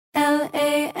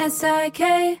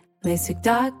LASIK,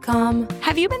 LASIK.com.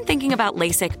 Have you been thinking about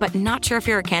LASIK but not sure if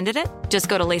you're a candidate? Just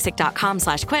go to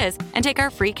LASIK.com/quiz and take our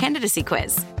free candidacy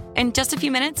quiz. In just a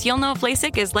few minutes, you'll know if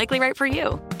LASIK is likely right for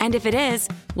you. And if it is,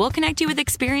 we'll connect you with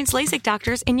experienced LASIK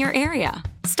doctors in your area.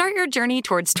 Start your journey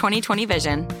towards 20/20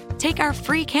 vision. Take our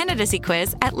free candidacy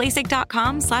quiz at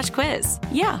LASIK.com/quiz.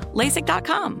 Yeah,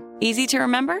 LASIK.com. Easy to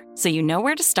remember, so you know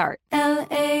where to start.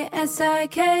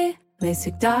 LASIK,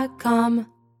 LASIK.com.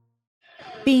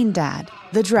 Bean Dad,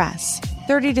 The Dress,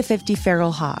 30 to 50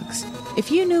 Feral Hogs.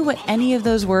 If you knew what any of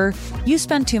those were, you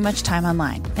spend too much time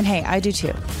online. And hey, I do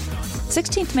too.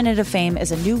 16th Minute of Fame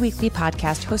is a new weekly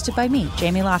podcast hosted by me,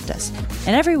 Jamie Loftus.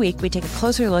 And every week we take a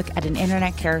closer look at an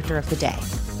internet character of the day.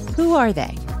 Who are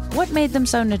they? What made them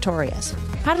so notorious?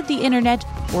 How did the internet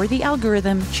or the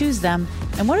algorithm choose them?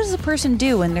 And what does a person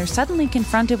do when they're suddenly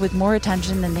confronted with more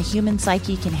attention than the human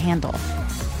psyche can handle?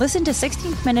 Listen to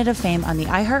 16th Minute of Fame on the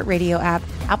iHeartRadio app,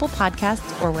 Apple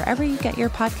Podcasts, or wherever you get your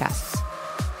podcasts.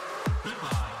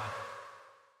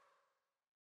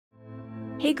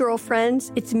 Hey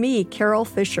girlfriends, it's me, Carol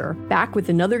Fisher, back with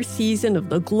another season of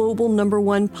the global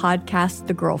 #1 podcast,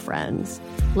 The Girlfriends.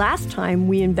 Last time,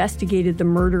 we investigated the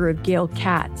murder of Gail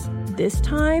Katz. This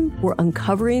time, we're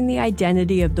uncovering the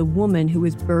identity of the woman who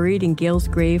was buried in Gail's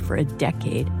grave for a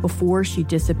decade before she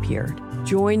disappeared.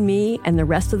 Join me and the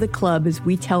rest of the club as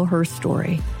we tell her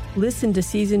story. Listen to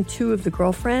Season 2 of The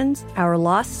Girlfriends, Our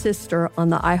Lost Sister on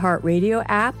the iHeartRadio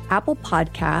app, Apple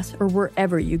Podcasts, or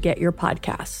wherever you get your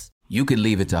podcasts. You could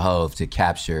leave it to Hove to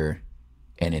capture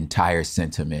an entire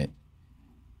sentiment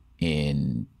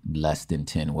in less than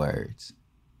 10 words.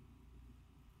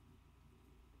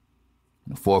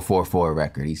 The 444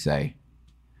 record, he say,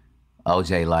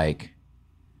 OJ like,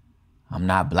 I'm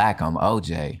not black, I'm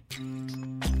OJ.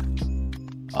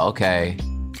 Okay.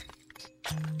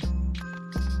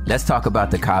 Let's talk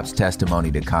about the cops' testimony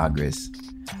to Congress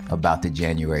about the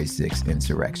January 6th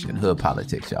insurrection. Hood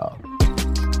politics, y'all.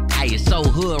 Hey, it's so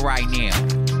hood right now.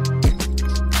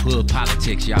 Hood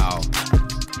politics, y'all.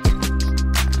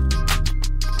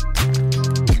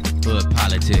 Hood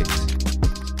politics.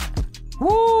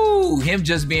 Woo! Him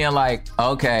just being like,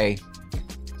 okay.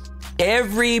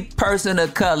 Every person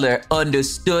of color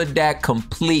understood that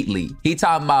completely. He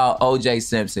talking about O.J.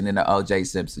 Simpson and the O.J.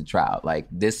 Simpson trial. Like,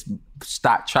 this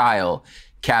trial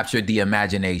captured the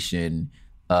imagination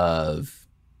of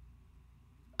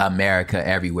America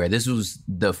everywhere. This was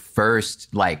the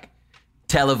first, like,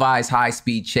 televised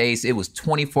high-speed chase. It was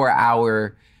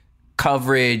 24-hour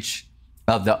coverage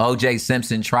of the O.J.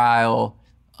 Simpson trial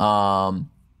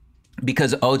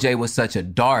because O.J. was such a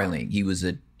darling. He was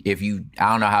I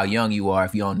don't know how young you are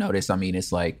if you don't know this. I mean,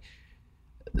 it's like,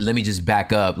 let me just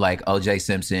back up. Like, O.J.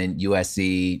 Simpson,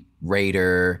 USC,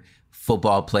 Raider,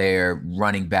 football player,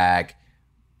 running back,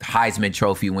 Heisman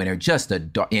Trophy winner, just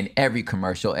in every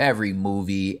commercial, every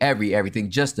movie, everything,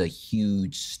 just a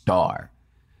huge star.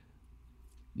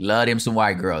 Loved him some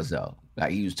white girls, though.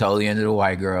 Like, he was totally into the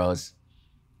white girls.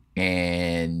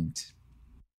 And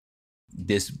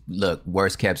this, look,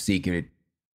 worst kept secret.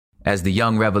 As the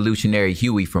young revolutionary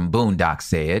Huey from Boondock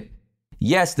said,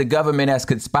 yes, the government has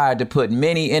conspired to put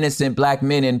many innocent black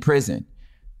men in prison.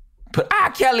 But R.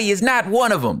 Kelly is not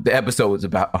one of them. The episode was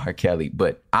about R. Kelly,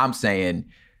 but I'm saying,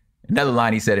 another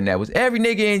line he said in that was, every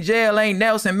nigga in jail ain't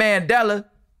Nelson Mandela.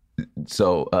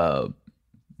 So,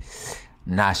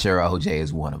 not sure OJ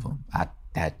is one of them. I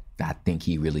think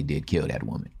he really did kill that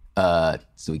woman.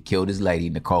 So he killed his lady,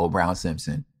 Nicole Brown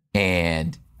Simpson,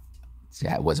 and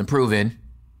that wasn't proven,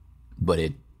 but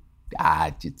I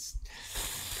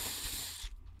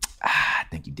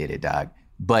think he did it, dog.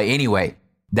 But anyway,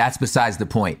 that's besides the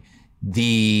point.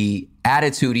 The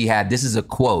attitude he had, this is a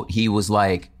quote. He was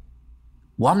like,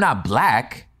 well, I'm not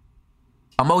black.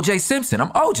 I'm O.J. Simpson. I'm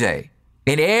OJ.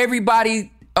 And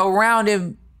everybody around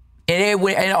him,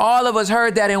 and all of us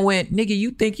heard that and went, nigga, you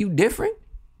think you different?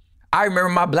 I remember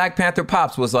my Black Panther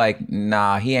pops was like,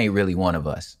 nah, he ain't really one of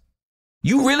us.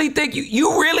 You really think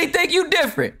you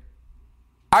different?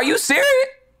 Are you serious?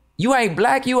 You ain't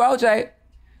black, you OJ?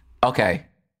 Okay.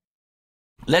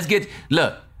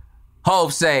 Look,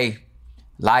 Hov say,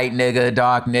 light nigga,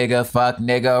 dark nigga, fuck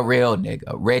nigga, real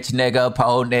nigga, rich nigga,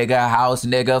 poor nigga, house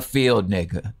nigga, field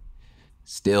nigga,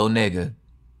 still nigga.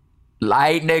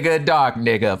 Light nigga, dark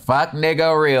nigga, fuck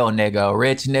nigga, real nigga,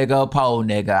 rich nigga, poor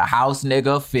nigga, house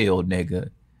nigga, field nigga.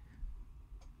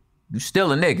 You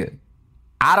still a nigga.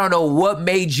 I don't know what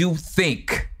made you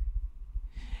think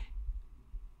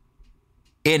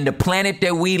in the planet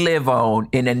that we live on,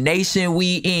 in the nation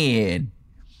we in,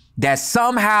 that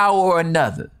somehow or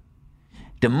another,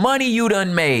 the money you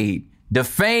done made, the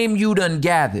fame you done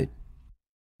gathered,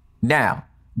 Now,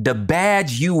 the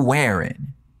badge you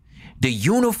wearing, the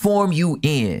uniform you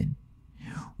in,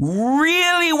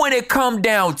 really when it come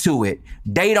down to it,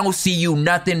 they don't see you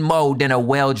nothing more than a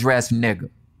well-dressed nigga.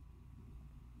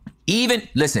 Even,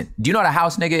 listen, do you know what a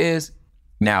house nigga is?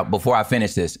 Now, before I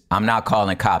finish this, I'm not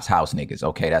calling cops house niggas,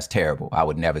 okay? That's terrible. I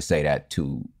would never say that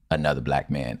to another black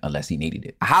man unless he needed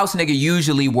it. A house nigga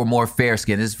usually were more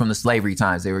fair-skinned. This is from the slavery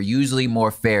times. They were usually more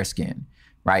fair-skinned,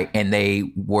 right? And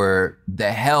they were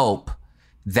the help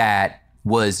that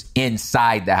was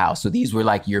inside the house. So these were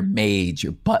like your maids,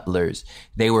 your butlers.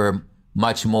 They were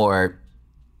much more,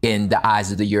 in the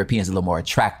eyes of the Europeans, a little more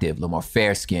attractive, a little more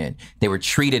fair-skinned. They were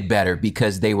treated better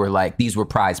because they were like, these were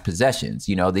prized possessions.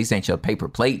 You know, these ain't your paper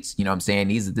plates. You know what I'm saying?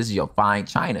 This is your fine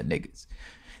china niggas.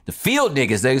 The field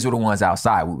niggas, these were the ones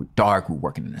outside. We were dark, we were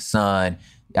working in the sun.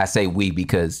 I say we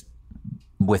because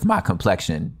with my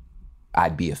complexion,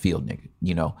 I'd be a field nigga,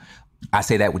 you know? I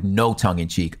say that with no tongue in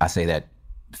cheek. I say that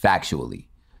factually.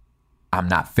 I'm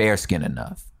not fair-skinned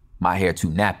enough. My hair too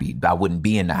nappy. I wouldn't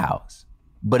be in the house.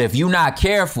 But if you're not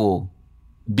careful,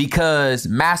 because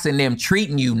Massa and them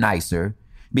treating you nicer,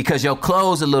 because your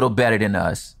clothes a little better than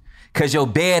us, because your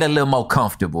bed a little more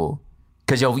comfortable,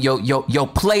 because your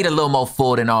plate a little more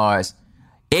full than ours,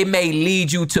 it may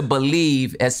lead you to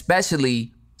believe,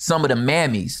 especially some of the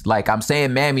mammies, like I'm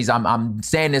saying mammies, I'm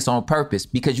saying this on purpose,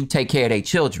 because you take care of their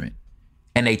children,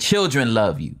 and their children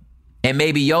love you. And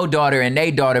maybe your daughter and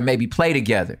their daughter maybe play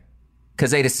together, because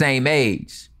they the same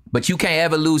age. But you can't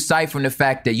ever lose sight from the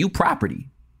fact that you property.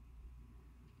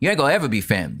 You ain't gonna ever be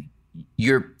family.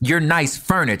 You're nice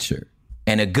furniture.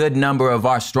 And a good number of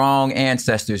our strong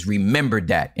ancestors remembered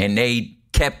that. And they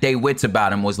kept their wits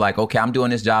about them, was like, okay, I'm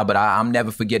doing this job, but I'm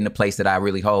never forgetting the place that I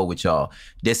really hold with y'all.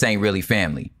 This ain't really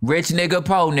family. Rich nigga,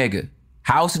 poor nigga,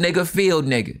 house nigga, field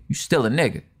nigga. You still a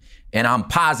nigga. And I'm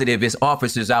positive it's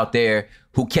officers out there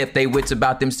who kept their wits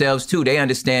about themselves too. They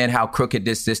understand how crooked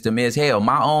this system is. Hell,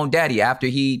 my own daddy, after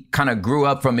he kind of grew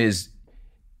up from his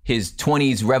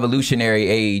 20s revolutionary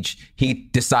age, he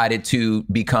decided to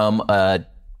become a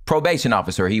probation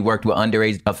officer. He worked with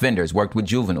underage offenders, worked with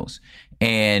juveniles.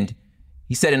 And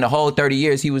he said in the whole 30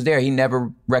 years he was there, he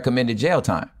never recommended jail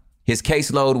time. His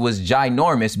caseload was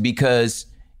ginormous because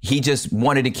he just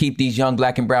wanted to keep these young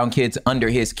black and brown kids under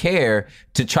his care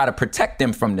to try to protect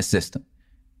them from the system.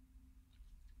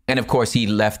 And of course, he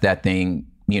left that thing,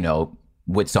 you know,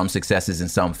 with some successes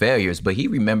and some failures. But he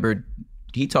remembered,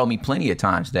 he told me plenty of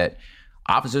times that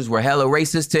officers were hella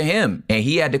racist to him. And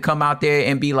he had to come out there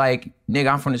and be like,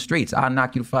 nigga, I'm from the streets. I'll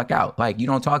knock you the fuck out. Like, you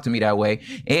don't talk to me that way.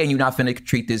 And you're not finna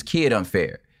treat this kid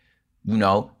unfair, you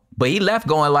know? But he left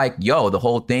going like, yo, the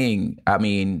whole thing, I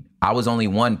mean, I was only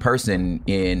one person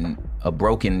in a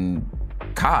broken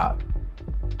Cobb.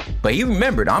 But he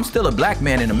remembered, I'm still a black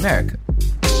man in America.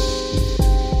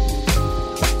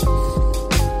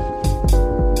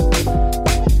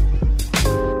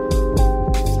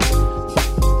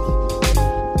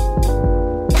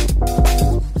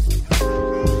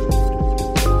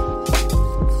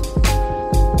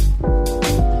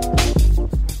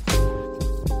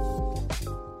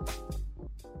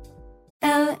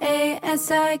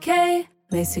 LASIK,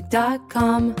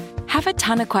 LASIK.com. Have a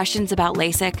ton of questions about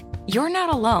LASIK? You're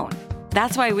not alone.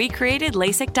 That's why we created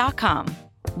LASIK.com.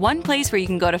 One place where you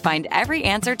can go to find every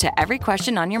answer to every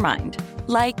question on your mind.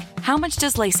 Like, how much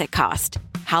does LASIK cost?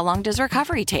 How long does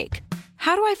recovery take?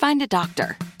 How do I find a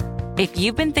doctor? If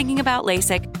you've been thinking about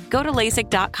LASIK, go to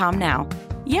LASIK.com now.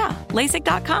 Yeah,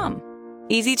 LASIK.com.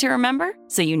 Easy to remember,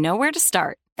 so you know where to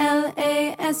start.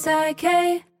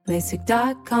 LASIK,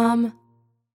 LASIK.com.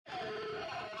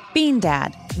 Bean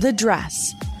Dad, The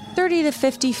Dress, 30 to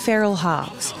 50 Feral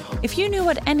Hogs. If you knew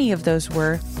what any of those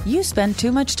were, you spend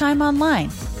too much time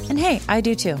online. And hey, I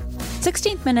do too.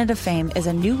 16th Minute of Fame is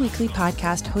a new weekly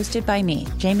podcast hosted by me,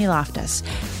 Jamie Loftus,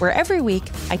 where every week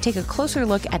I take a closer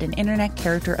look at an internet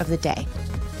character of the day.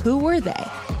 Who were they?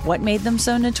 What made them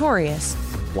so notorious?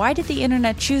 Why did the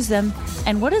internet choose them?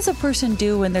 And what does a person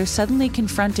do when they're suddenly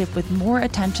confronted with more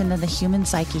attention than the human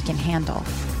psyche can handle?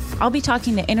 I'll be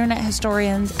talking to internet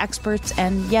historians, experts,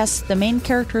 and yes, the main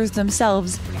characters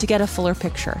themselves to get a fuller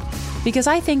picture. Because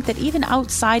I think that even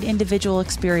outside individual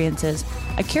experiences,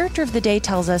 a character of the day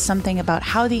tells us something about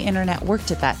how the internet worked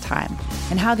at that time,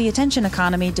 and how the attention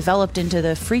economy developed into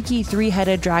the freaky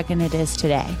three-headed dragon it is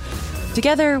today.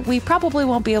 Together, we probably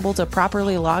won't be able to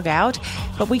properly log out,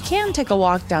 but we can take a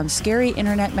walk down scary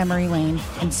internet memory lane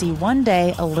and see one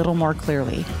day a little more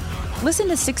clearly. Listen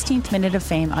to 16th Minute of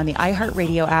Fame on the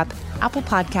iHeartRadio app, Apple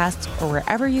Podcasts, or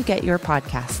wherever you get your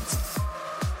podcasts.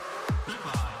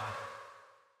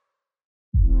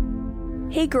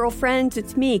 Hey, girlfriends,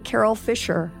 it's me, Carol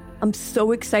Fisher. I'm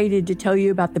so excited to tell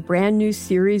you about the brand new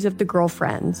series of The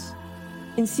Girlfriends.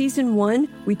 In season 1,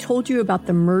 we told you about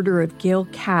the murder of Gail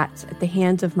Katz at the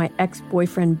hands of my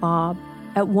ex-boyfriend Bob.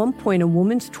 At one point, a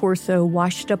woman's torso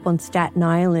washed up on Staten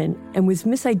Island and was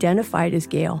misidentified as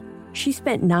Gail. She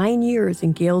spent 9 years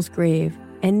in Gail's grave,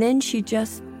 and then she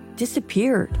just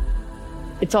disappeared.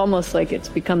 It's almost like it's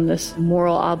become this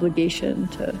moral obligation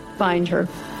to find her.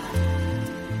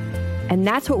 And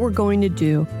that's what we're going to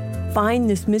do. Find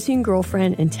this missing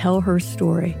girlfriend and tell her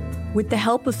story. With the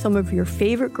help of some of your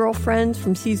favorite girlfriends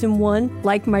from season 1,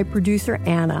 like my producer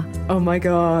Anna. Oh my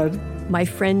God. My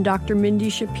friend Dr. Mindy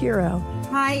Shapiro.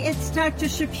 Hi, it's Dr.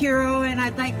 Shapiro, and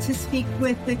I'd like to speak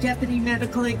with the Deputy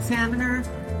Medical Examiner.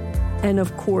 And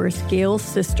of course, Gail's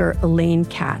sister, Elaine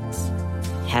Katz.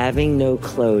 Having no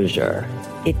closure,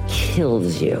 it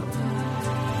kills you.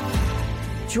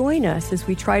 Join us as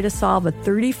we try to solve a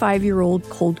 35-year-old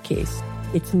cold case.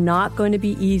 It's not going to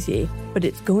be easy, but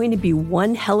it's going to be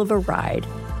one hell of a ride.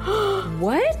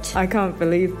 What? I can't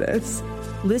believe this.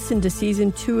 Listen to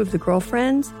season 2 of The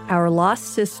Girlfriends, Our Lost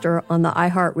Sister on the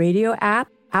iHeartRadio app,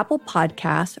 Apple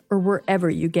Podcasts, or wherever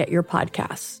you get your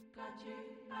podcasts.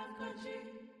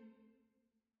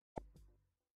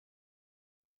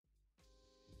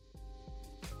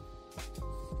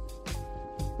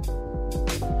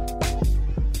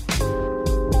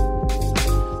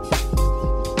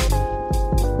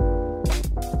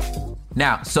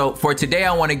 Now, so for today,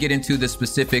 I want to get into the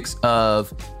specifics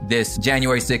of this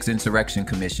January 6th Insurrection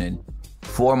Commission.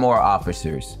 4 more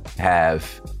officers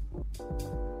have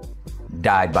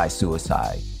died by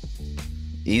suicide.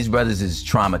 These brothers is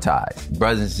traumatized.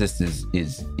 Brothers and sisters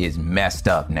is messed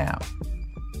up now.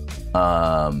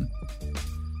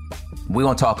 We're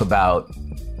going to talk about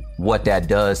what that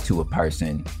does to a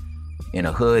person in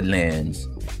a hood lens.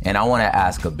 And I want to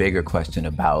ask a bigger question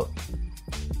about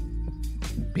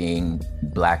being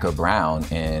black or brown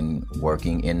and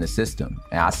working in the system.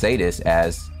 And I say this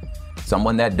as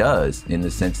someone that does, in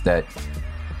the sense that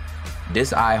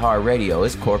this iHeartRadio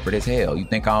is corporate as hell. You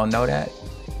think I don't know that?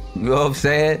 You know what I'm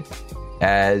saying?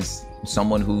 As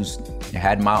someone who's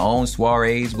had my own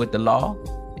soirees with the law,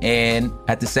 and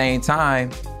at the same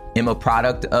time, am a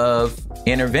product of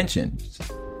intervention.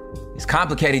 It's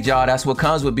complicated, y'all. That's what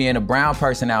comes with being a brown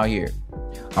person out here.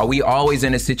 Are we always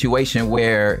in a situation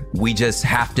where we just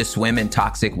have to swim in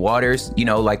toxic waters? You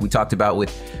know, like we talked about with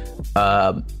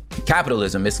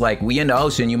capitalism. It's like, we in the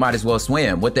ocean, you might as well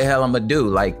swim. What the hell I'm gonna do?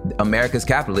 Like, America's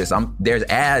capitalist. There's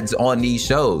ads on these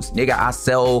shows. Nigga, I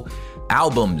sell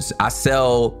albums.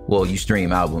 You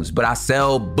stream albums, but I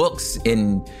sell books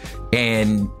and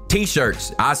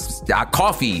t-shirts. I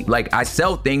coffee. Like, I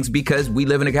sell things because we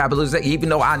live in a capitalist, even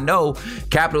though I know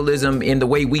capitalism in the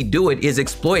way we do it is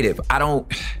exploitive.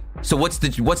 So what's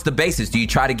the basis? Do you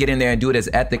try to get in there and do it as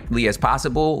ethically as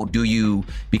possible? Do you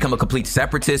become a complete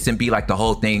separatist and be like, the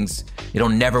whole it'll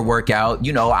never work out?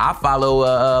 You know, I follow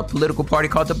a political party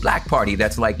called the Black Party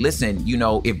that's like, listen, you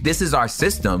know, if this is our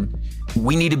system,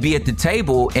 we need to be at the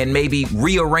table and maybe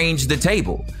rearrange the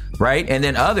table, right? And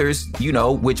then others, you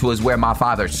know, which was where my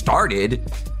father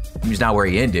started, it's not where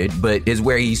he ended, but is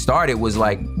where he started, was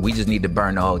like, we just need to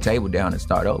burn the whole table down and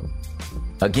start over.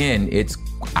 Again,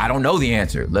 I don't know the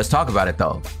answer. Let's talk about it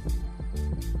though.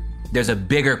 There's a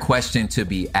bigger question to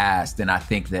be asked, and I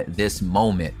think that this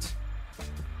moment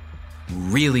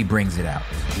really brings it out.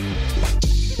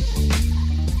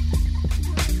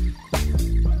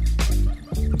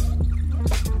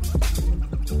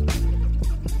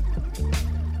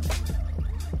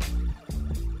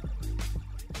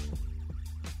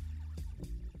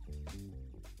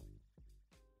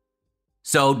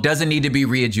 So, doesn't need to be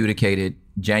re-adjudicated.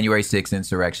 January 6th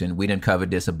insurrection. We done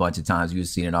covered this a bunch of times. You've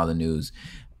seen it in all the news.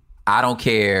 I don't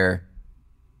care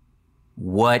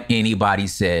what anybody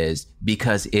says,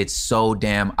 because it's so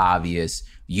damn obvious.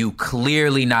 You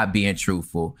clearly not being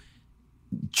truthful.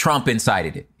 Trump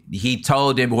incited it. He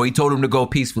told him to go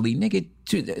peacefully.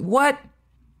 Nigga, what?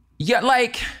 Yeah,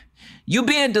 like, you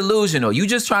being delusional. You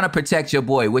just trying to protect your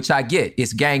boy, which I get.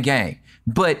 It's gang.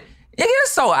 But nigga,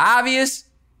 it's so obvious.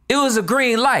 It was a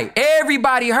green light.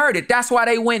 Everybody heard it. That's why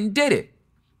they went and did it.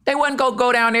 They wouldn't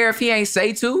go down there if he ain't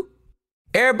say to.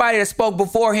 Everybody that spoke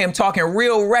before him talking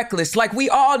real reckless, like we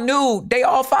all knew, they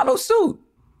all followed suit.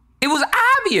 It was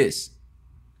obvious.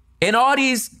 And all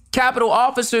these Capitol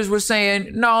officers were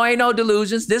saying, no, ain't no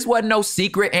delusions. This wasn't no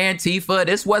secret Antifa.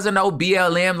 This wasn't no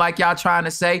BLM like y'all trying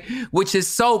to say, which is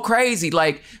so crazy.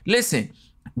 Like, listen,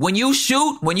 when you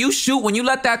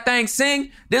let that thing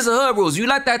sing, there's a hood rules. You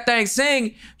let that thing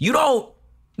sing, you don't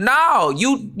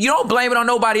blame it on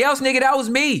nobody else, nigga. That was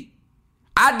me.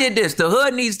 I did this. The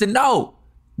hood needs to know.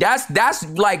 That's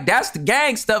the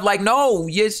gang stuff. Like, no,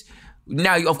 yes.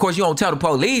 Now, of course, you don't tell the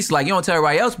police, like you don't tell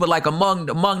everybody else, but like among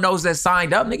those that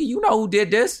signed up, nigga, you know who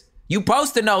did this. You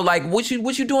supposed to know, like, what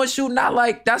you doing shooting out?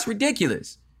 Like, that's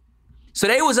ridiculous. So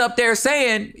they was up there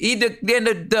saying,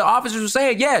 then the officers were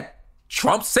saying, yeah,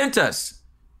 Trump sent us.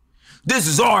 This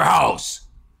is our house.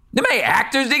 Them ain't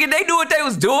actors, nigga. They knew what they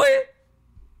was doing.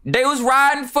 They was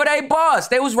riding for their boss.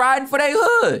 They was riding for their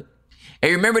hood.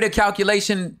 And remember the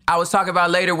calculation I was talking about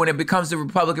later when it becomes the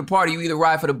Republican Party, you either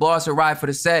ride for the boss or ride for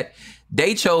the set.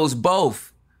 They chose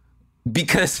both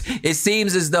because it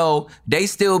seems as though they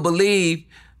still believe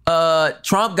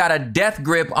Trump got a death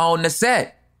grip on the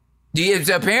set.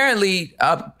 Apparently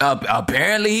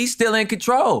he's still in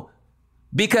control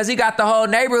because he got the whole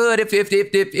neighborhood. If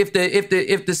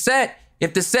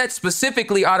the set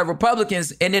specifically are the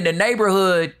Republicans and then the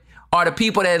neighborhood are the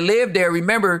people that live there,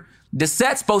 remember, the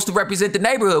set's supposed to represent the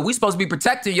neighborhood. We supposed to be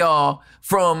protecting y'all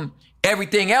from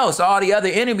everything else. All the other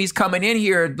enemies coming in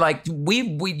here, like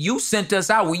you sent us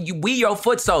out. We your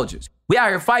foot soldiers. We out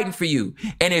here fighting for you.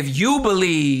 And if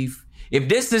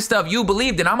this is stuff you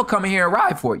believe, then I'm gonna come in here and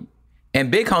ride for you.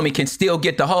 And Big Homie can still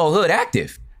get the whole hood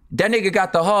active. That nigga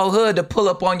got the whole hood to pull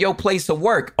up on your place of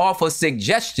work off a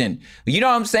suggestion. You know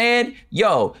what I'm saying?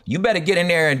 Yo, you better get in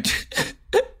there and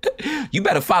you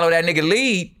better follow that nigga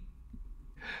lead.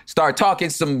 Start talking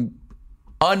some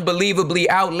unbelievably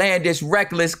outlandish,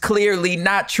 reckless, clearly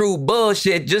not true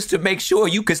bullshit just to make sure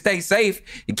you can stay safe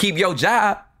and keep your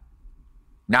job.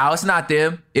 No, it's not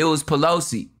them. It was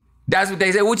Pelosi. That's what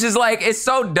they said, which is like, it's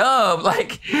so dumb.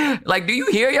 Like, do you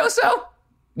hear yourself?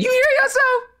 You hear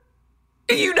yourself?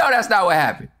 You know that's not what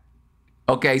happened.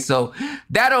 Okay, so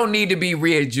that don't need to be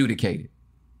re-adjudicated.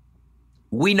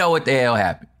 We know what the hell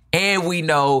happened. And we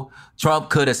know Trump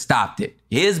could have stopped it.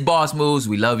 His boss moves,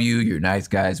 we love you, you're nice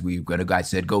guys, guy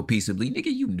said go peaceably.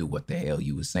 Nigga, you knew what the hell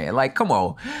you was saying. Like, come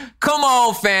on,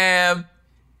 fam.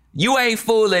 You ain't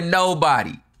fooling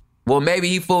nobody. Well, maybe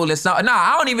he fooling some. Nah,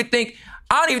 I don't even think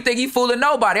he fooling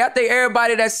nobody. I think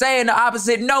everybody that's saying the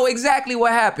opposite know exactly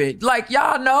what happened. Like,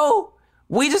 y'all know,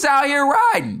 we just out here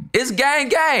riding. It's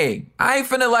gang. I ain't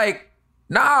finna like,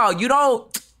 no, you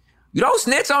don't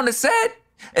snitch on the set.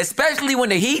 Especially when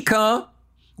the heat come.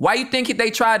 Why you think they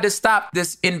tried to stop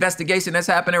this investigation that's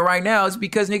happening right now? It's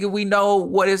because, nigga, we know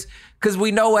because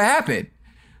we know what happened.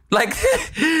 Like,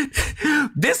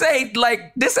 this ain't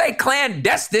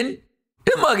clandestine.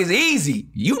 This mug is easy.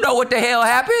 You know what the hell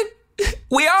happened?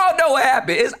 We all know what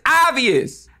happened. It's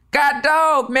obvious. God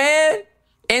dog, man.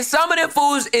 And some of them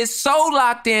fools is so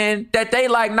locked in that they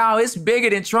like, no, it's bigger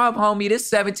than Trump, homie.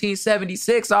 This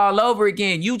 1776 all over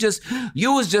again. You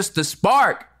was just the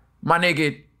spark, my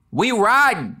nigga. We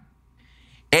riding.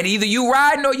 And either you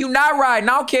riding or you not riding.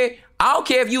 I don't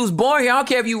care if you was born here. I don't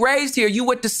care if you raised here. You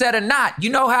with the set or not. You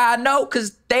know how I know?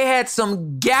 Because they had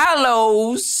some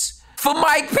gallows for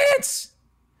Mike Pence.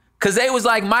 Because they was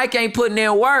like, Mike ain't putting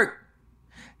in work.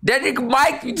 That nigga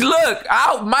Mike, look,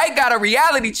 Mike got a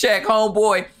reality check,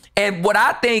 homeboy. And what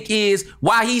I think is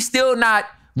why he's still not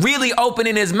really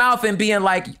opening his mouth and being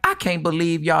like, I can't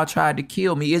believe y'all tried to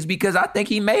kill me, is because I think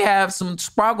he may have some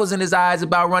sparkles in his eyes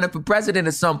about running for president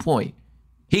at some point.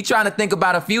 He trying to think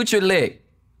about a future lick.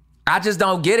 I just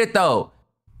don't get it though.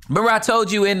 Remember I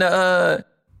told you in the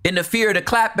fear of the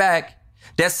clapback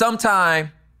that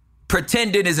sometime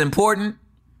pretending is important.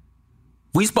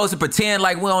 We supposed to pretend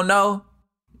like we don't know.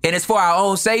 And it's for our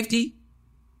own safety.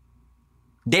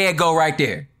 There it go right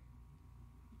there.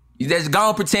 You just go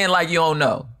and pretend like you don't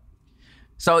know.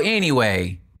 So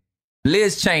anyway,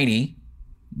 Liz Cheney,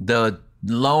 the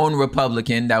lone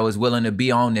Republican that was willing to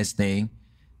be on this thing,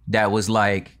 that was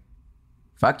like,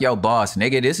 fuck your boss,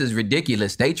 nigga, this is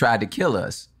ridiculous. They tried to kill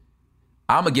us.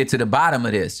 I'm going to get to the bottom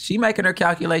of this. She making her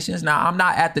calculations. Now, I'm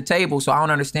not at the table, so I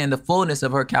don't understand the fullness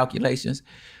of her calculations.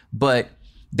 But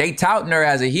they touting her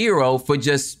as a hero for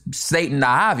just stating the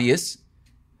obvious.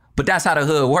 But that's how the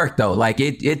hood worked, though. Like,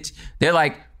 they're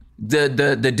like,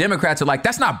 the Democrats are like,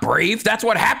 that's not brave. That's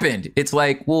what happened. It's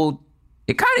like, well,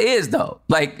 it kind of is, though.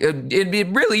 Like, it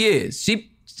really is. She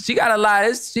got a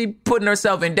lot. She putting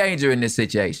herself in danger in this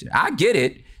situation. I get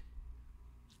it.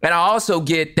 And I also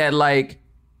get that, like,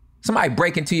 somebody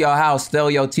break into your house, steal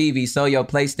your TV, sell your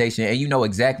PlayStation, and you know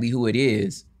exactly who it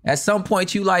is. At some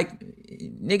point, you like,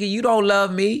 nigga, you don't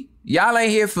love me. Y'all ain't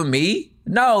here for me.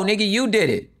 No, nigga, you did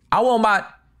it.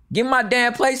 Give my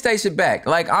damn PlayStation back.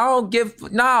 Like,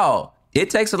 no. It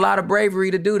takes a lot of bravery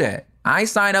to do that. I ain't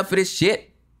signed up for this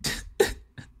shit.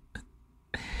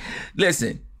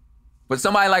 Listen, for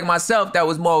somebody like myself that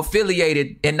was more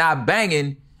affiliated and not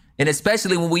banging And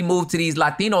especially when we moved to these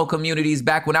Latino communities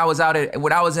back when I was in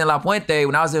La Puente,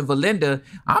 when I was in Valinda,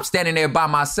 I'm standing there by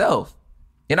myself.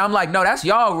 And I'm like, no, that's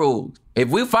y'all rules. If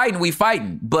we fighting, we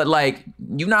fighting. But like,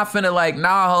 you not finna like,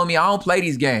 nah, homie, I don't play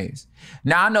these games.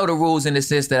 Now I know the rules in the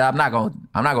sense that I'm not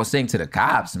gonna sing to the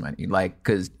cops, man. Like,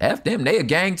 cause F them, they a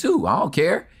gang too. I don't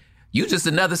care. You just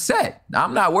another set.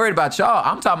 I'm not worried about y'all.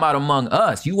 I'm talking about among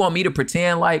us. You want me to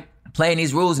pretend like playing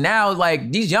these rules now?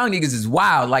 Like, these young niggas is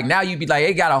wild. Like, now you be like,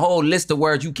 they got a whole list of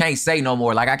words you can't say no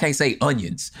more. Like, I can't say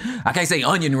onions. I can't say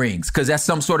onion rings because that's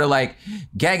some sort of like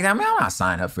gang. I mean, I'm not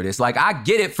signing up for this. Like, I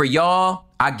get it for y'all.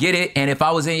 I get it. And if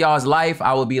I was in y'all's life,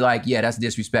 I would be like, yeah, that's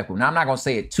disrespectful. Now, I'm not going to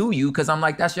say it to you because I'm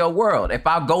like, that's your world. If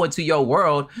I go into your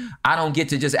world, I don't get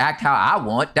to just act how I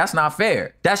want. That's not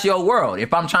fair. That's your world.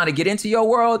 If I'm trying to get into your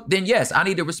world, then yes, I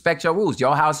need to respect your rules.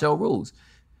 Your house, your rules.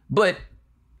 But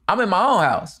I'm in my own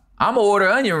house. I'm going to order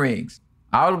onion rings.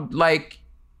 I'll like,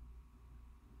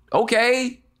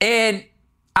 okay. And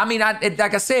I mean, like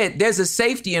I said, there's a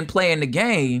safety in playing the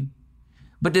game,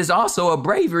 but there's also a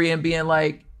bravery in being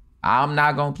like, I'm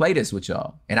not going to play this with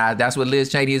y'all. And that's what Liz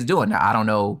Cheney is doing. Now, I don't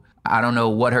know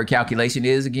what her calculation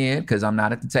is again, because I'm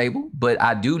not at the table, but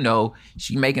I do know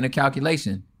she making a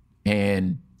calculation.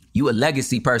 And you a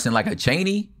legacy person like a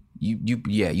Cheney,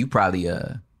 you probably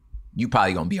going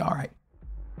to be all right.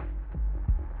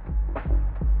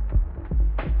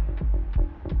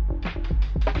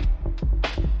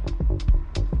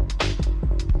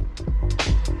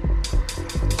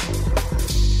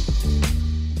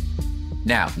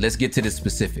 Now, let's get to the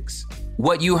specifics.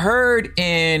 What you heard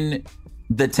in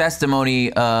the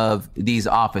testimony of these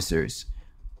officers,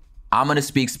 I'm going to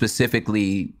speak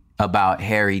specifically about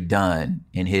Harry Dunn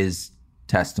in his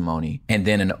testimony, and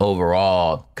then an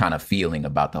overall kind of feeling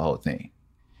about the whole thing.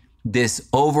 This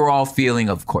overall feeling,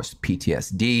 of course,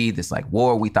 PTSD, this like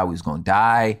war, we thought we was going to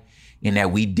die, and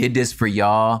that we did this for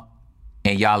y'all,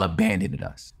 and y'all abandoned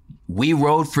us. We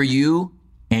rode for you,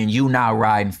 and you not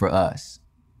riding for us.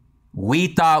 We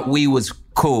thought we was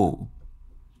cool,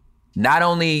 not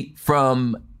only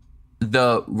from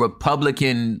the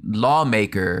Republican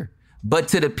lawmaker, but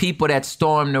to the people that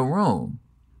stormed the room.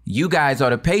 You guys are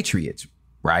the patriots,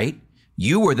 right?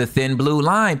 You were the thin blue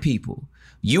line people.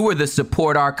 You were the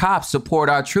support our cops, support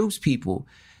our troops people.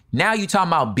 Now you talking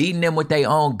about beating them with their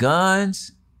own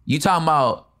guns? You talking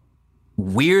about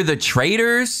we're the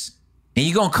traitors? And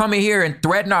you gonna come in here and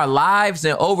threaten our lives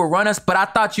and overrun us? But I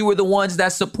thought you were the ones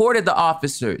that supported the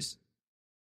officers.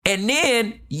 And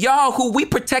then y'all who we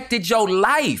protected your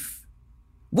life.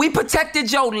 We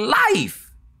protected your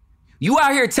life. You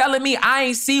out here telling me I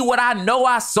ain't see what I know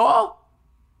I saw?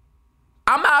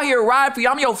 I'm out here riding for you.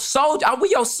 I'm your soldier. We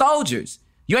your soldiers.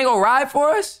 You ain't gonna ride for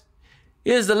us?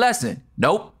 Here's the lesson.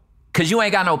 Nope. Cause you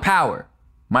ain't got no power.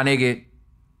 My nigga,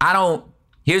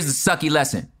 here's the sucky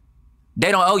lesson. They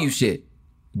don't owe you shit.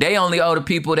 They only owe the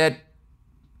people that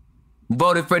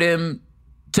voted for them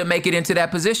to make it into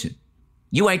that position.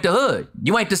 You ain't the hood.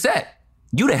 You ain't the set.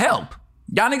 You the help.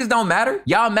 Y'all niggas don't matter.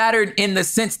 Y'all mattered in the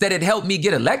sense that it helped me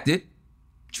get elected.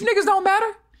 But you niggas don't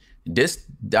matter. It's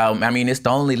the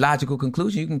only logical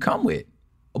conclusion you can come with.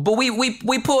 But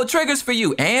we pulled triggers for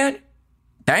you, and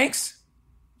thanks.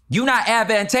 You not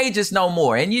advantageous no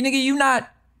more. And you nigga,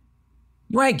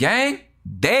 you ain't gang.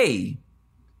 They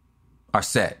are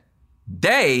set.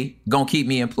 They gonna keep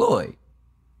me employed.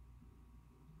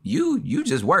 You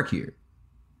just work here.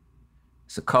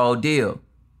 It's a cold deal.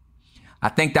 I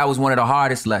think that was one of the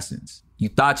hardest lessons. You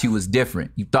thought you was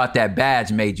different. You thought that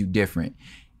badge made you different.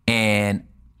 And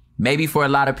maybe for a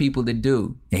lot of people that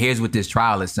do. And here's what this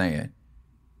trial is saying.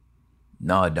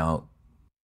 No, it don't.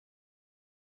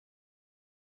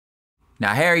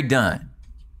 Now, Harry Dunn,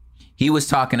 he was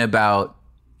talking about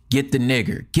get the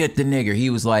nigger. He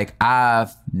was like,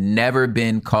 I've never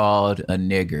been called a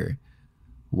nigger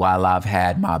while I've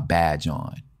had my badge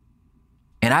on.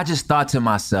 And I just thought to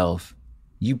myself,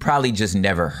 you probably just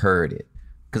never heard it,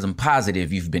 because I'm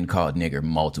positive you've been called nigger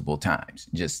multiple times,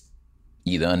 just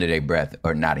either under their breath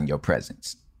or not in your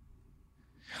presence.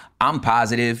 I'm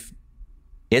positive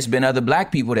it's been other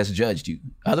black people that's judged you,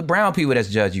 other brown people that's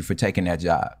judged you for taking that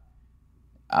job.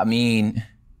 I mean,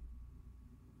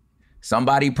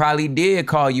 somebody probably did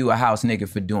call you a house nigga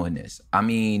for doing this. I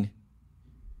mean,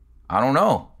 I don't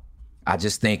know. I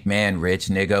just think, man, rich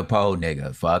nigga, po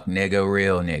nigga, fuck nigga,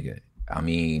 real nigga. I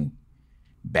mean,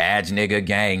 badge nigga,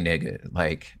 gang nigga.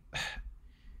 Like,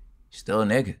 still a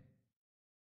nigga.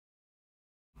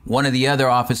 One of the other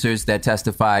officers that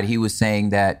testified, he was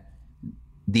saying that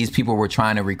these people were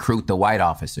trying to recruit the white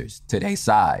officers to their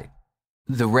side.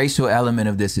 The racial element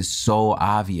of this is so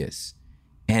obvious.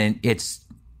 And it's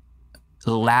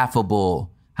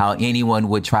laughable how anyone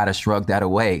would try to shrug that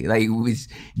away. Like,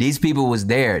 these people was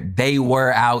there. They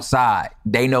were outside.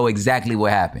 They know exactly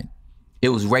what happened. It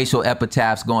was racial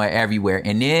epitaphs going everywhere.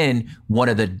 And then one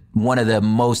of the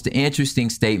most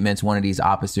interesting statements one of these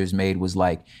officers made was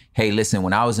like, hey, listen,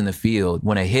 when I was in the field,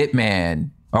 when a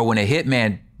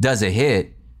hitman does a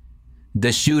hit,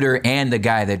 the shooter and the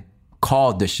guy that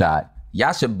called the shot,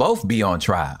 y'all should both be on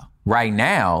trial. Right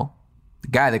now, the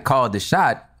guy that called the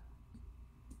shot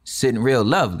sitting real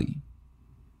lovely.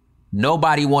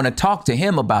 Nobody want to talk to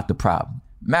him about the problem.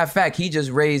 Matter of fact, he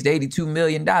just raised $82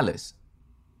 million.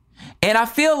 And I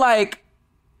feel like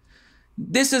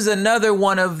this is another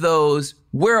one of those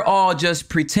we're all just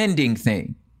pretending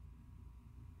thing.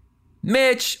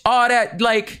 Mitch, all that,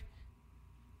 like,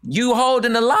 you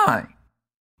holding the line.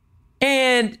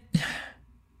 And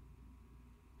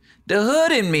the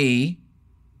hood in me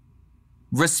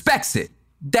respects it.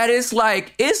 That it's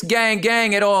like, it's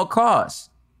gang at all costs.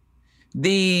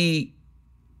 The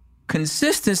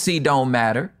consistency don't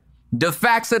matter. The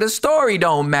facts of the story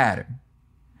don't matter.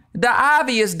 The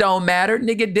obvious don't matter.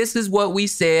 Nigga, this is what we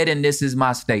said and this is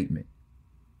my statement.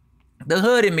 The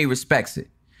hood in me respects it.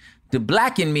 The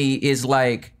black in me is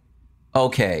like,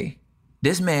 okay,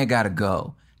 this man gotta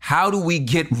go. How do we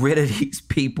get rid of these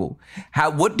people?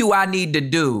 What do I need to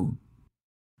do?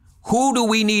 Who do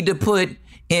we need to put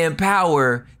in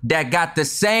power that got the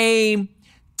same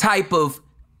type of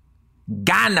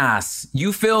ganas?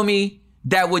 You feel me?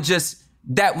 That would just,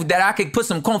 that I could put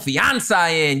some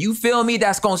confianza in. You feel me?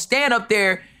 That's gonna stand up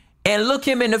there and look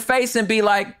him in the face and be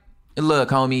like, look,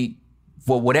 homie,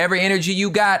 for whatever energy you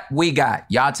got, we got.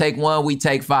 Y'all take one, we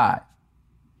take five.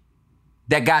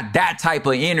 That got that type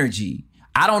of energy.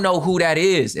 I don't know who that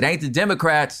is. It ain't the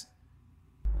Democrats.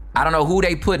 I don't know who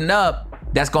they putting up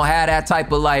that's gonna have that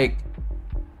type of like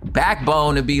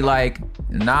backbone to be like,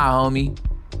 nah, homie,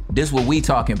 this what we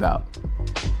talking about.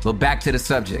 But back to the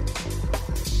subject.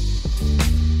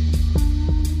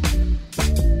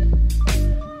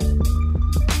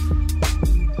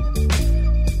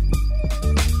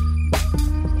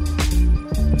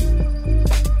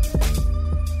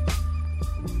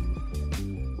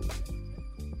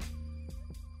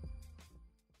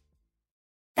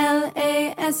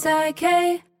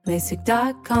 LASIK,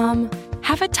 LASIK.com.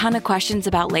 Have a ton of questions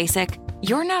about LASIK?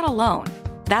 You're not alone.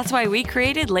 That's why we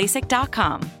created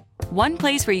LASIK.com. One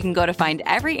place where you can go to find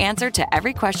every answer to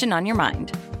every question on your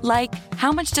mind. Like,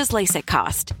 how much does LASIK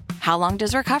cost? How long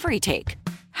does recovery take?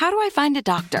 How do I find a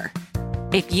doctor?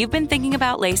 If you've been thinking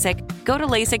about LASIK, go to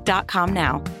LASIK.com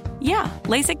now. Yeah,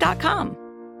 LASIK.com.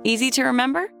 Easy to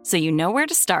remember, so you know where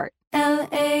to start.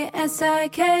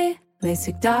 LASIK,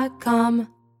 LASIK.com.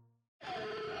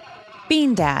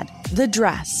 Bean Dad, The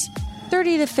Dress,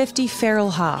 30 to 50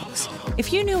 Feral Hogs.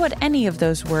 If you knew what any of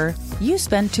those were, you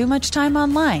spend too much time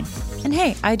online. And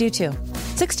hey, I do too.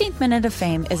 16th Minute of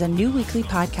Fame is a new weekly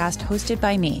podcast hosted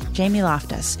by me, Jamie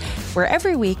Loftus, where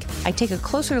every week I take a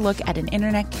closer look at an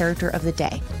internet character of the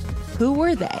day. Who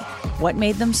were they? What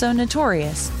made them so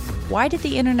notorious? Why did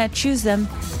the internet choose them?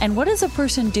 And what does a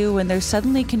person do when they're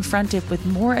suddenly confronted with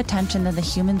more attention than the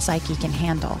human psyche can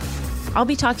handle? I'll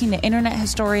be talking to internet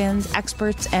historians,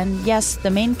 experts, and yes, the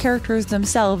main characters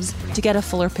themselves to get a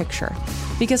fuller picture.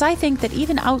 Because I think that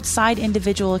even outside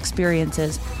individual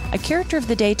experiences, a character of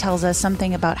the day tells us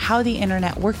something about how the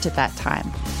internet worked at that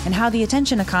time, and how the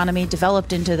attention economy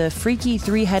developed into the freaky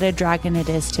three-headed dragon it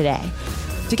is today.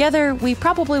 Together, we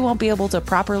probably won't be able to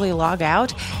properly log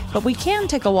out, but we can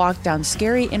take a walk down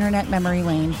scary internet memory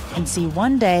lane and see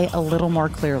one day a little more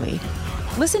clearly.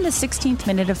 Listen to 16th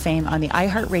Minute of Fame on the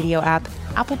iHeartRadio app,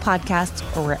 Apple Podcasts,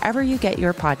 or wherever you get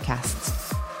your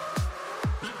podcasts.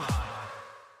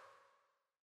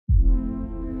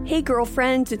 Hey,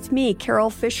 girlfriends, it's me, Carol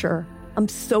Fisher. I'm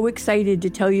so excited to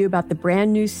tell you about the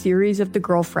brand new series of The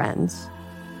Girlfriends.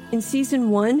 In season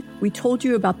 1, we told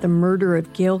you about the murder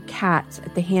of Gail Katz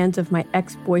at the hands of my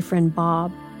ex-boyfriend,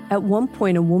 Bob. At one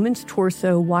point, a woman's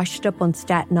torso washed up on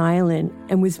Staten Island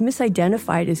and was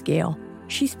misidentified as Gail.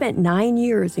 She spent 9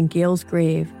 years in Gail's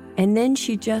grave, and then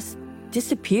she just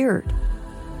disappeared.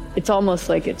 It's almost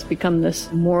like it's become this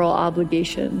moral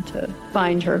obligation to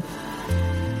find her.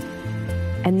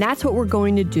 And that's what we're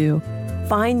going to do.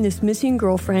 Find this missing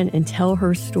girlfriend and tell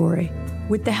her story.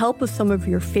 With the help of some of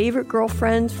your favorite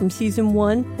girlfriends from season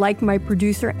 1, like my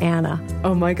producer, Anna.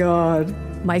 Oh my God.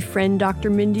 My friend, Dr.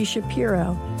 Mindy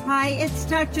Shapiro. Hi, it's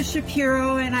Dr.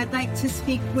 Shapiro, and I'd like to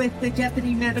speak with the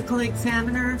Deputy Medical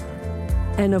Examiner.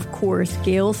 And of course,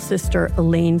 Gail's sister,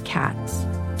 Elaine Katz.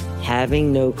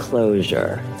 Having no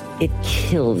closure, it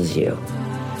kills you.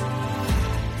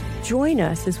 Join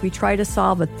us as we try to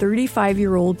solve a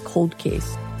 35-year-old cold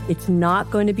case. It's not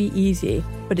going to be easy,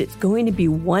 but it's going to be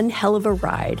one hell of a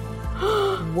ride.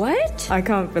 What? I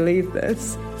can't believe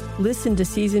this. Listen to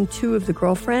season 2 of The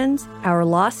Girlfriends, Our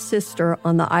Lost Sister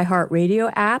on the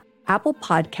iHeartRadio app, Apple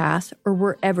Podcasts, or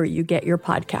wherever you get your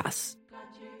podcasts.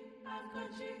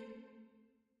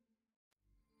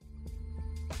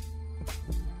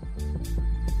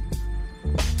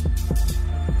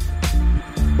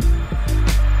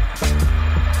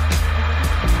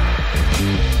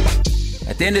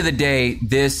 At the end of the day,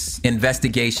 this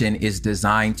investigation is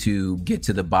designed to get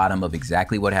to the bottom of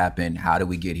exactly what happened, how do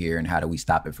we get here, and how do we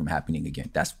stop it from happening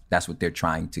again. That's what they're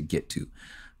trying to get to,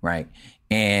 right?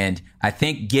 And I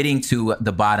think getting to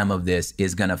the bottom of this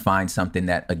is going to find something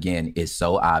that, again, is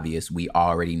so obvious. We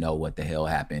already know what the hell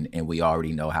happened, and we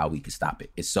already know how we could stop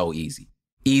it. It's so easy.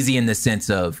 Easy in the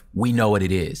sense of we know what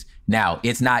it is. Now,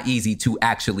 it's not easy to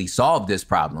actually solve this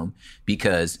problem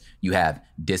because you have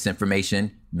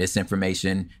disinformation,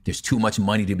 misinformation. There's too much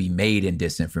money to be made in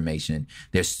disinformation.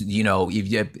 There's, you know,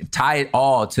 if you tie it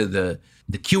all to the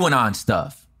QAnon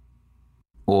stuff,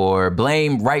 or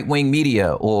blame right-wing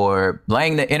media, or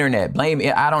blame the internet,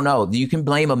 I don't know. You can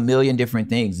blame a million different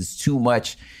things. It's too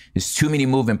much. There's too many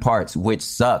moving parts, which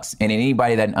sucks. And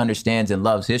anybody that understands and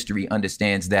loves history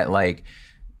understands that, like,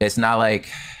 it's not like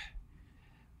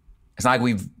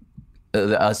we've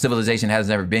a civilization has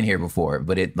never been here before,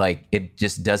 but it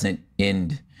just doesn't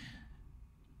end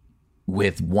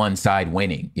with one side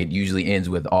winning. It usually ends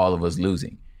with all of us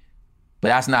losing. But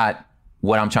that's not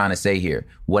what I'm trying to say here.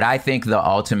 What I think the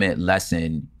ultimate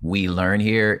lesson we learn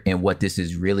here, and what this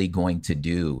is really going to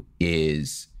do,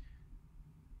 is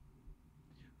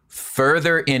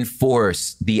further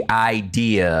enforce the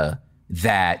idea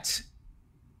that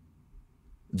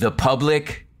the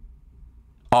public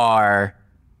are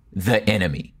the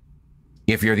enemy.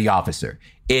 If you're the officer,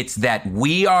 it's that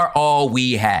we are all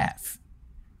we have.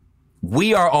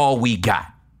 We are all we got.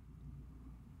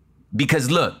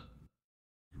 Because look,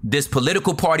 this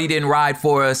political party didn't ride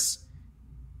for us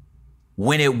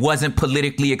when it wasn't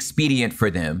politically expedient for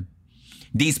them.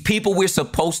 These people we're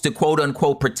supposed to, quote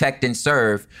unquote, protect and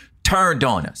serve turned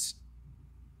on us.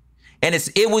 And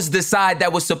it was the side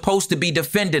that was supposed to be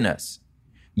defending us.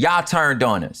 Y'all turned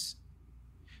on us.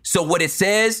 So what it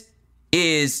says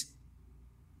is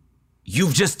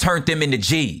you've just turned them into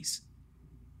G's.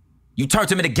 You turned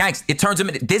them into gangsters. It turns them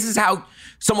into, this is how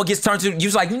someone gets turned to,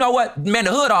 you're like, you know what? Man,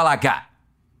 the hood, all I got.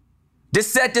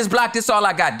 This set, this block, this all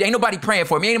I got. Ain't nobody praying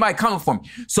for me. Ain't nobody coming for me.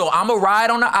 So I'm going to ride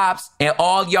on the ops, and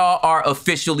all y'all are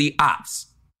officially ops.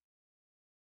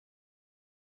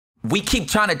 We keep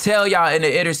trying to tell y'all in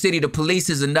the inner city the police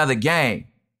is another gang.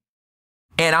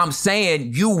 And I'm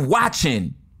saying, you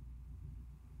watching.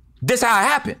 This how it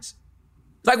happens.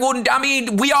 Like, well, I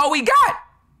mean, we all we got.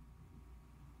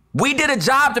 We did a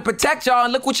job to protect y'all,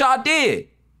 and look what y'all did.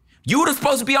 You were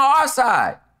supposed to be on our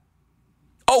side.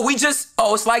 Oh,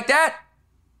 it's like that?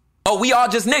 Oh, we all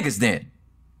just niggas then.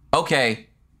 Okay,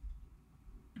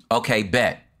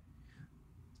 bet.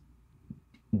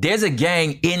 There's a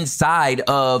gang inside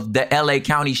of the LA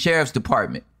County Sheriff's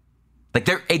Department. Like,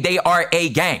 they are a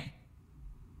gang.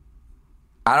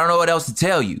 I don't know what else to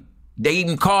tell you. They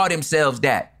even call themselves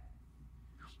that.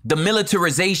 The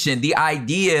militarization, the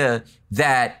idea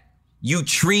that you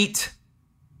treat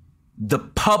the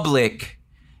public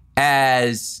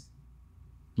as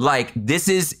like this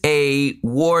is a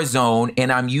war zone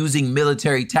and I'm using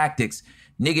military tactics.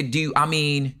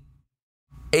 Nigga,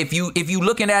 if you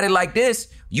looking at it like this,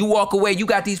 you walk away, you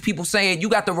got these people saying, you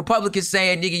got the Republicans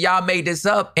saying, nigga, y'all made this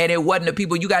up, and it wasn't the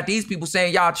people. You got these people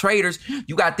saying y'all traitors.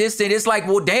 You got this thing. It's like,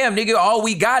 well, damn, nigga, all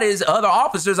we got is other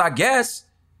officers, I guess.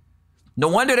 No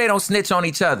wonder they don't snitch on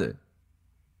each other.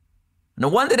 No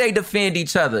wonder they defend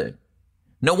each other.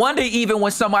 No wonder even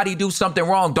when somebody do something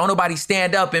wrong, don't nobody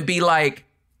stand up and be like,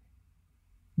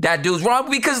 that dude's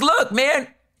wrong. Because look, man,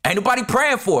 ain't nobody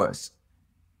praying for us.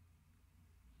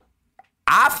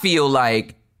 I feel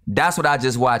like that's what I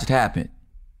just watched happen.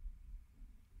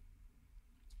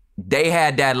 They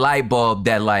had that light bulb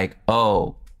that like,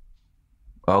 oh,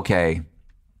 okay,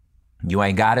 you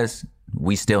ain't got us.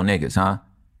 We still niggas, huh?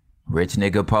 Rich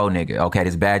nigga, po nigga. Okay,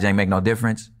 this badge ain't make no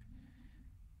difference.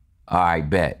 All right,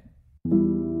 bet.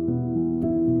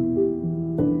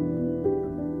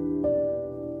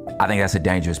 I think that's a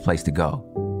dangerous place to go.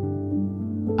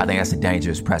 I think that's a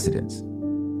dangerous precedence.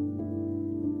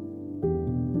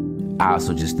 I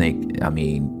also just think, in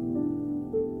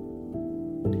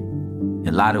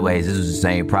a lot of ways, this was the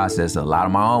same process. A lot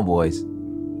of my own boys,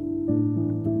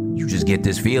 you just get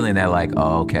this feeling that like,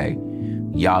 oh, okay,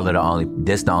 y'all are the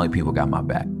only people got my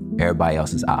back. Everybody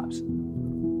else is ops.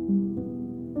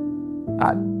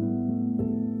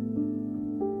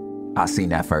 I seen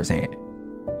that firsthand.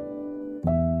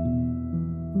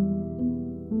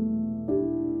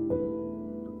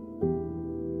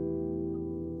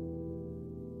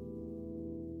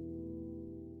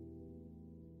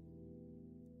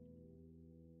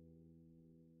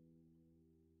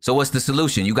 So what's the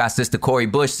solution? You got Sister Cori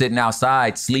Bush sitting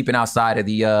outside, sleeping outside of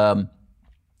the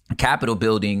Capitol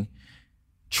building,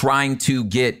 trying to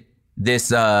get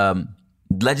this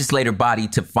legislative body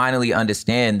to finally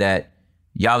understand that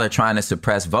y'all are trying to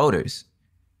suppress voters.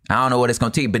 I don't know what it's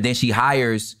going to take, but then she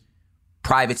hires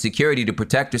private security to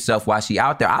protect herself while she's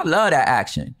out there. I love that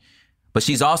action. But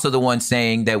she's also the one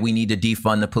saying that we need to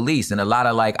defund the police. And a lot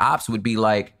of like ops would be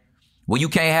like, well, you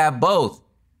can't have both.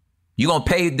 You're going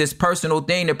to pay this personal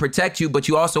thing to protect you, but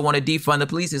you also want to defund the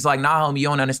police. It's like, nah, homie, you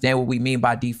don't understand what we mean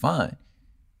by defund.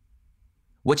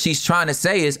 What she's trying to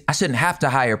say is, I shouldn't have to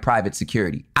hire private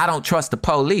security. I don't trust the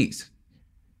police.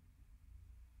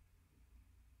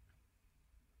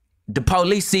 The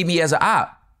police see me as an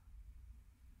op.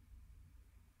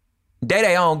 They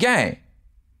their own game.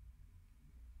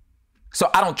 So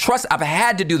I don't trust, I've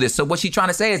had to do this. So what she's trying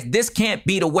to say is, this can't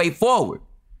be the way forward.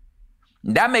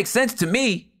 That makes sense to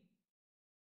me.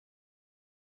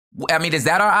 I mean, is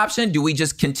that our option? Do we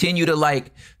just continue to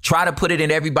like try to put it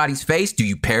in everybody's face? Do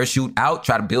you parachute out,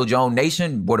 try to build your own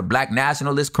nation? Were the black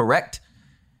nationalists correct?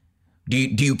 Do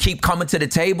you keep coming to the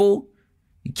table?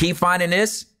 You keep finding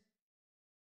this?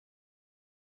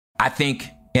 I think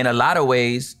in a lot of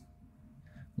ways,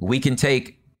 we can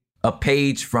take a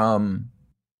page from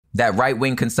that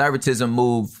right-wing conservatism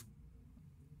move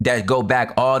that go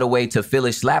back all the way to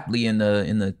Phyllis Schlafly in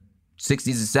the 60s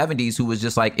and 70s, who was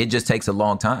just like, it just takes a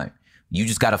long time. You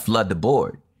just got to flood the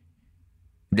board.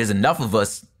 There's enough of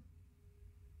us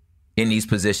in these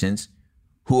positions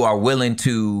who are willing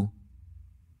to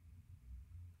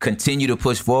continue to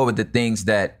push forward the things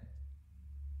that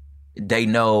they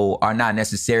know are not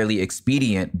necessarily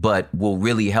expedient, but will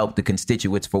really help the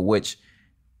constituents for which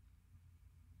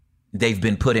they've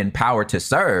been put in power to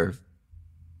serve.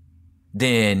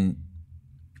 Then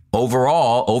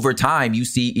overall, over time, you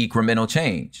see incremental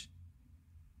change.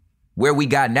 Where we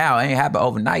got now, it ain't happened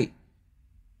overnight.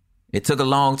 It took a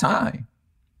long time.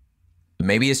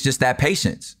 Maybe it's just that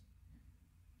patience.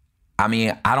 I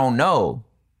mean, I don't know.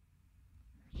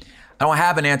 I don't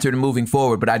have an answer to moving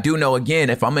forward, but I do know,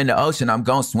 again, if I'm in the ocean, I'm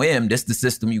going to swim. This is the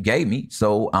system you gave me.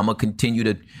 So I'm going to continue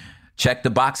to check the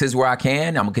boxes where I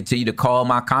can. I'm going to continue to call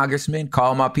my congressmen,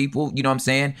 call my people, you know what I'm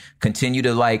saying? Continue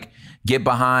to like get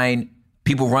behind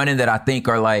people running that I think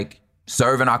are like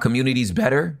serving our communities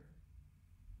better.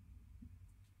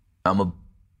 I'm going to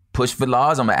push for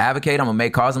laws. I'm going to advocate. I'm going to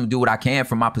make calls. I'm going to do what I can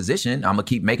from my position. I'm going to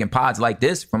keep making pods like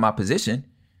this from my position.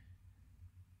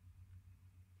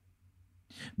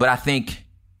 But I think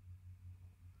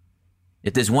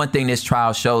if there's one thing this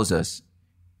trial shows us,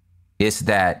 it's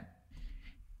that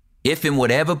if in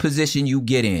whatever position you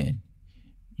get in,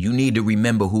 you need to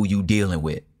remember who you dealing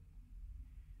with.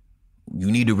 You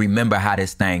need to remember how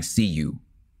this thing see you.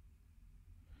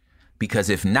 Because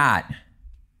if not,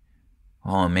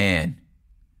 oh man,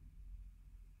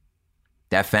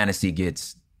 that fantasy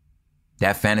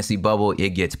bubble,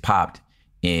 it gets popped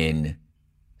in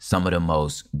some of the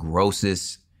most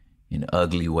grossest and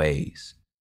ugly ways.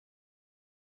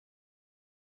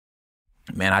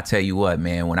 Man, I tell you what,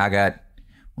 man, when I got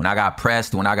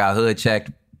pressed, when I got hood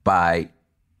checked by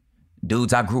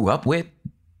dudes I grew up with,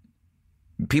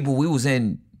 people we was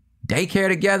in daycare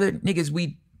together, niggas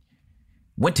we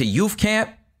went to youth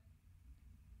camp.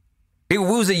 We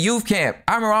was in youth camp.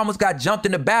 I remember I almost got jumped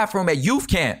in the bathroom at youth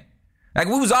camp. Like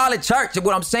we was all at church. And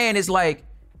what I'm saying is like,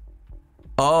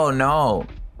 oh no.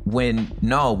 When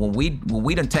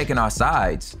we done taken our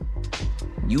sides,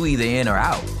 you either in or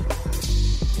out.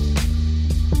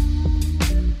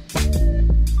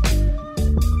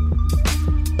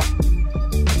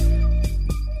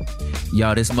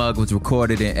 Yo, this mug was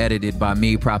recorded and edited by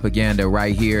me, Propaganda,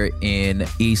 right here in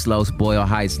East Los Boyle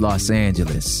Heights, Los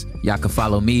Angeles. Y'all can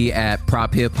follow me at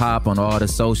Prop Hip Hop on all the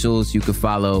socials. You can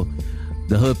follow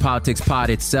the Hood Politics Pod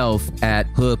itself at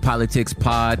Hood Politics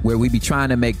Pod, where we be trying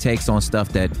to make takes on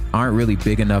stuff that aren't really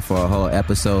big enough for a whole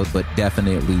episode, but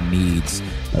definitely needs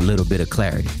a little bit of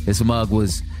clarity. This mug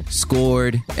was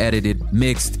scored, edited,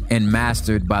 mixed, and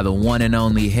mastered by the one and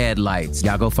only Headlights.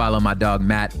 Y'all go follow my dog,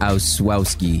 Matt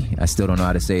Auswowski. I still don't know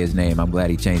how to say his name. I'm glad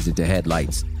he changed it to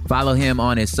Headlights. Follow him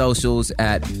on his socials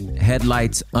at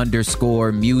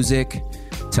Headlights_music.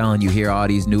 Telling you, hear all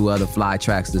these new other fly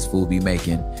tracks this fool be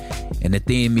making. And the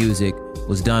theme music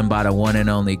was done by the one and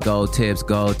only Gold Tips,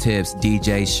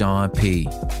 DJ Sean P.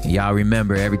 And y'all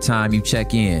remember, every time you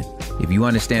check in, If you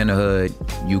understand the hood,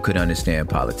 you could understand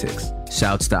politics.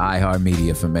 Shouts to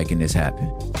iHeartMedia for making this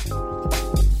happen.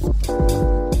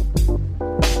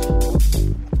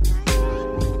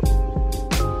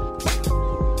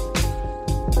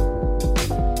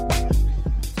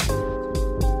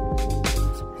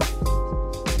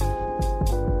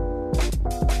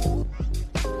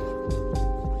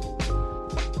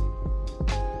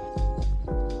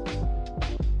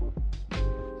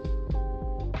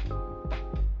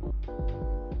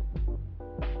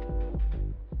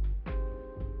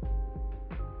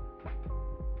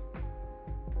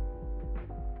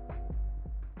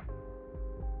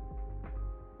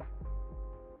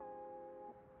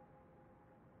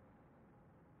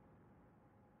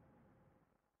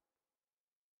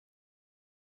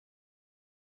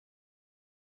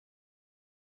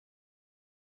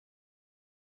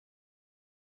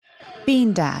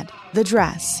 Bean Dad, The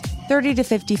Dress, 30 to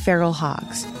 50 Feral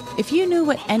Hogs. If you knew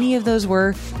what any of those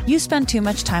were, you spend too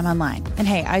much time online. And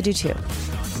hey, I do too.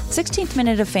 16th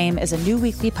Minute of Fame is a new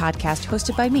weekly podcast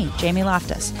hosted by me, Jamie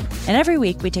Loftus. And every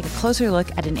week we take a closer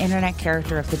look at an internet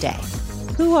character of the day.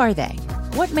 Who are they?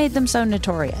 What made them so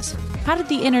notorious? How did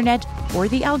the internet or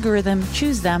the algorithm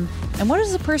choose them? And what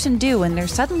does a person do when they're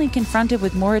suddenly confronted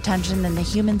with more attention than the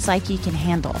human psyche can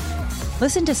handle?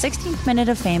 Listen to 16th Minute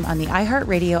of Fame on the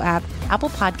iHeartRadio app, Apple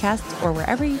Podcasts, or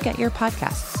wherever you get your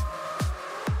podcasts.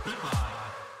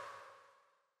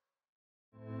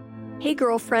 Hey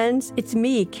girlfriends, it's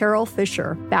me, Carol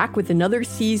Fisher, back with another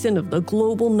season of the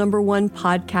global #1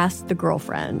 podcast, The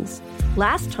Girlfriends.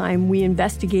 Last time, we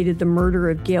investigated the murder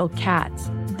of Gail Katz.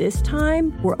 This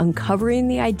time, we're uncovering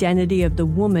the identity of the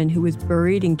woman who was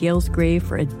buried in Gail's grave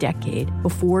for a decade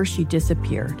before she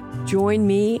disappeared. Join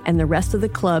me and the rest of the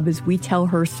club as we tell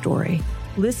her story.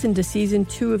 Listen to Season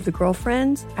 2 of The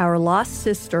Girlfriends, Our Lost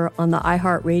Sister on the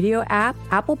iHeartRadio app,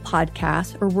 Apple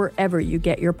Podcasts, or wherever you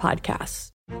get your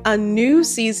podcasts. A new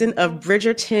season of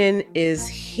Bridgerton is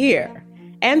here.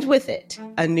 And with it,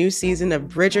 a new season of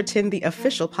Bridgerton, the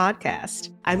official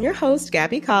podcast. I'm your host,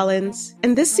 Gabby Collins,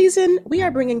 and this season, we are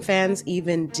bringing fans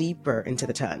even deeper into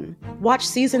the ton. Watch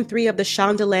Season 3 of the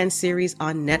Shondaland series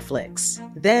on Netflix.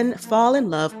 Then fall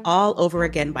in love all over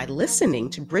again by listening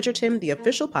to Bridgerton, the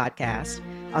official podcast,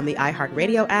 on the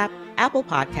iHeartRadio app, Apple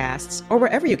Podcasts, or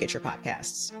wherever you get your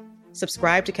podcasts.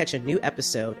 Subscribe to catch a new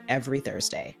episode every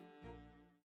Thursday.